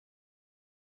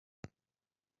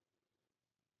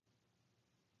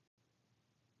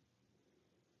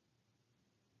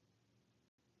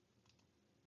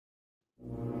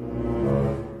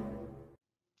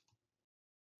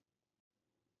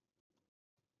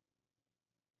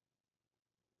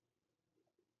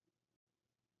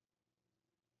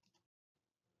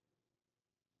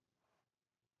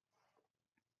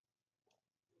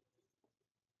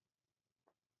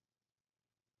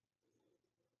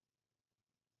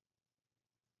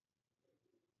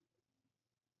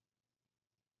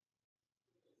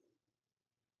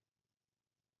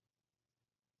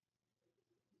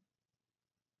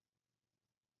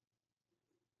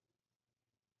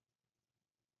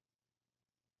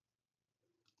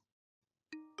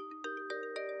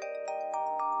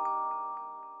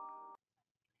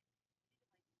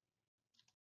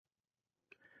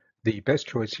The best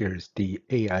choice here is the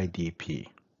AIDP.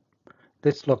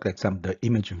 Let's look at some of the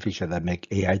imaging features that make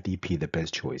AIDP the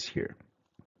best choice here.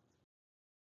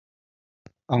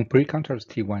 On pre-contrast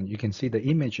T1, you can see the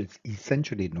image is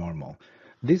essentially normal.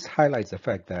 This highlights the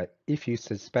fact that if you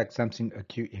suspect something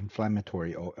acute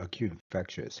inflammatory or acute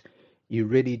infectious, you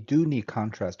really do need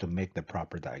contrast to make the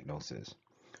proper diagnosis.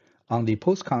 On the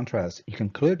post-contrast, you can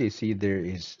clearly see there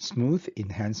is smooth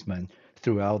enhancement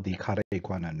throughout the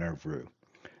cauda nerve root.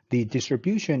 The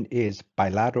distribution is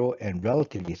bilateral and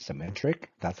relatively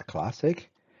symmetric. That's classic.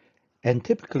 And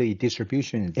typically,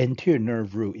 distribution is anterior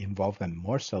nerve root involvement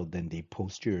more so than the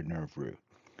posterior nerve root.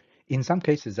 In some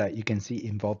cases, that you can see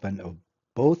involvement of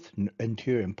both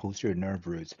anterior and posterior nerve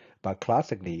roots, but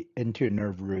classically, anterior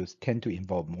nerve roots tend to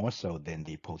involve more so than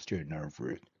the posterior nerve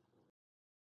root.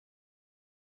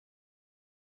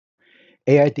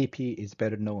 AIDP is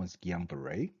better known as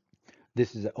Guillain-Barre.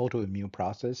 This is an autoimmune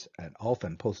process and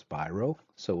often post-viral.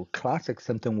 So classic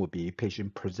symptom would be a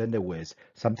patient presented with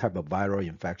some type of viral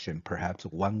infection, perhaps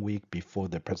 1 week before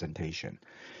the presentation.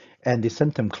 And the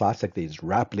symptom classically is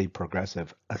rapidly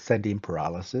progressive ascending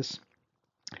paralysis.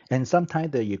 And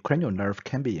sometimes the cranial nerve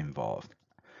can be involved.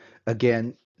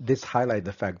 Again, this highlights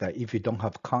the fact that if you don't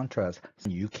have contrast,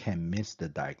 you can miss the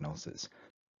diagnosis.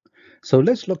 So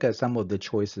let's look at some of the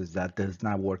choices that does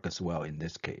not work as well in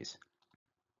this case.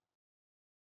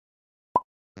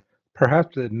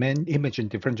 Perhaps the main imaging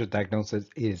differential diagnosis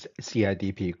is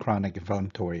CIDP, chronic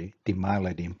inflammatory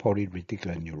demyelinating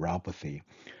polyradicular neuropathy.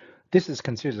 This is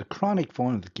considered a chronic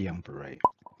form of Guillain-Barre.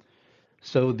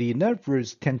 So the nerve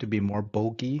roots tend to be more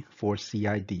bulky for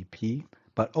CIDP,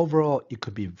 but overall it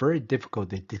could be very difficult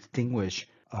to distinguish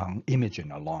imaging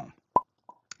alone.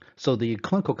 So the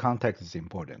clinical context is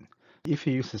important. If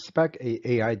you suspect a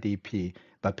AIDP,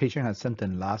 but patient has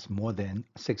symptoms last more than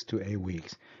 6 to 8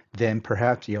 weeks, then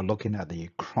perhaps you're looking at the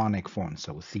chronic form,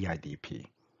 so CIDP.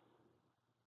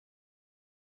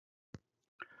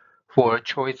 For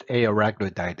choice A,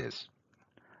 arachnoiditis.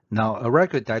 Now,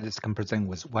 arachnoiditis can present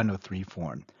with one of three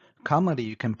forms. Commonly,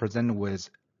 you can present with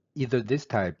either this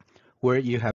type, where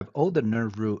you have all the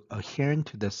nerve root adherent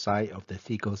to the side of the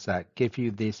thecal sac, give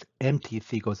you this empty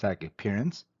thecal sac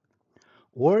appearance,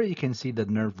 or you can see the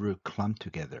nerve root clump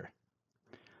together.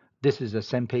 This is the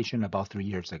same patient about 3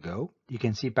 years ago. You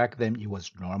can see back then it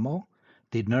was normal.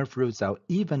 The nerve roots are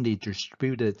evenly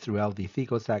distributed throughout the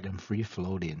thecal sac and free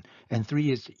floating. And 3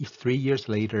 years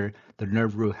later, the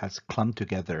nerve root has clumped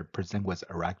together, present with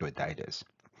arachnoiditis.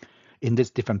 In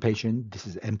this different patient, this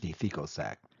is empty thecal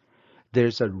sac.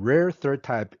 There's a rare third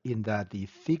type in that the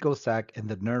thecal sac and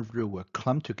the nerve root will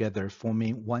clump together,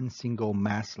 forming one single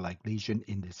mass-like lesion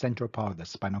in the central part of the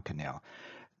spinal canal.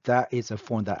 That is a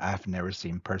form that I've never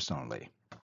seen personally.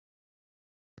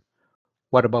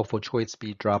 What about for choice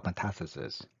B, drop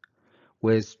metastasis?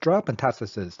 With drop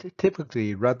metastasis,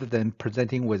 typically rather than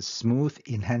presenting with smooth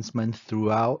enhancement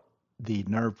throughout the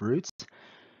nerve roots,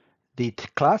 the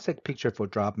classic picture for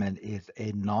dropment is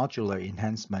a nodular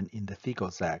enhancement in the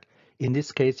thecal sac. In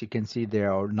this case, you can see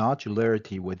there are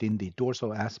nodularity within the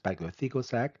dorsal aspect of the thecal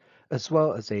sac, as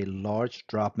well as a large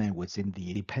dropment within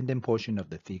the dependent portion of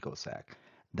the thecal sac.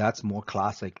 That's more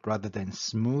classic rather than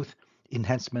smooth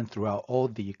enhancement throughout all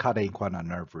the cauda equina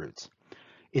nerve roots.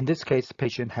 In this case, the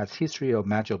patient has history of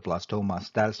medulloblastoma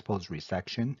status post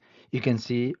resection. You can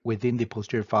see within the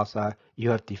posterior fossa, you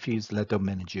have diffuse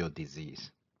leptomeningeal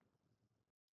disease.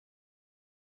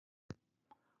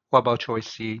 What about choice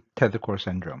C, tether-cord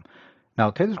syndrome?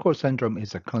 Now, tether-cord syndrome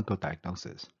is a clinical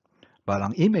diagnosis. But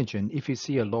on imaging, if you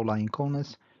see a low-lying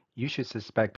conus, you should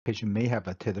suspect the patient may have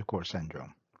a tether-cord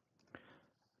syndrome.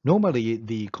 Normally,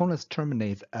 the conus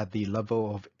terminates at the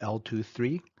level of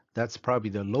L2-3. That's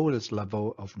probably the lowest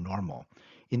level of normal.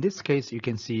 In this case, you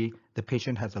can see the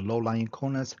patient has a low-lying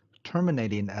conus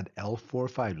terminating at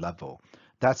L4-5 level.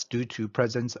 That's due to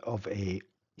presence of a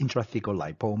intrathecal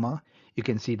lipoma. You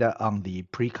can see that on the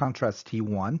pre-contrast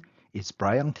T1, it's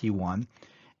bright on T1,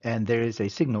 and there is a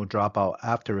signal dropout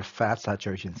after a fat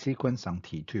saturation sequence on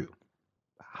T2.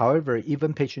 However,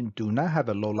 even patients do not have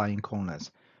a low-lying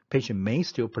conus, patient may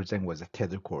still present with a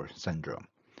tether-cord syndrome.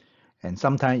 And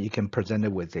sometimes you can present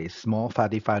it with a small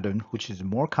fatty fibrin, which is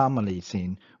more commonly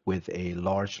seen with a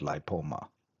large lipoma.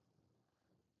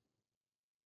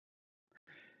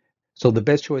 So the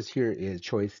best choice here is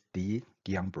choice D,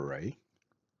 Guillain-Barre.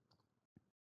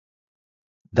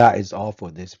 That is all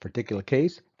for this particular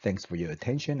case. Thanks for your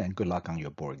attention and good luck on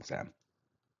your board exam.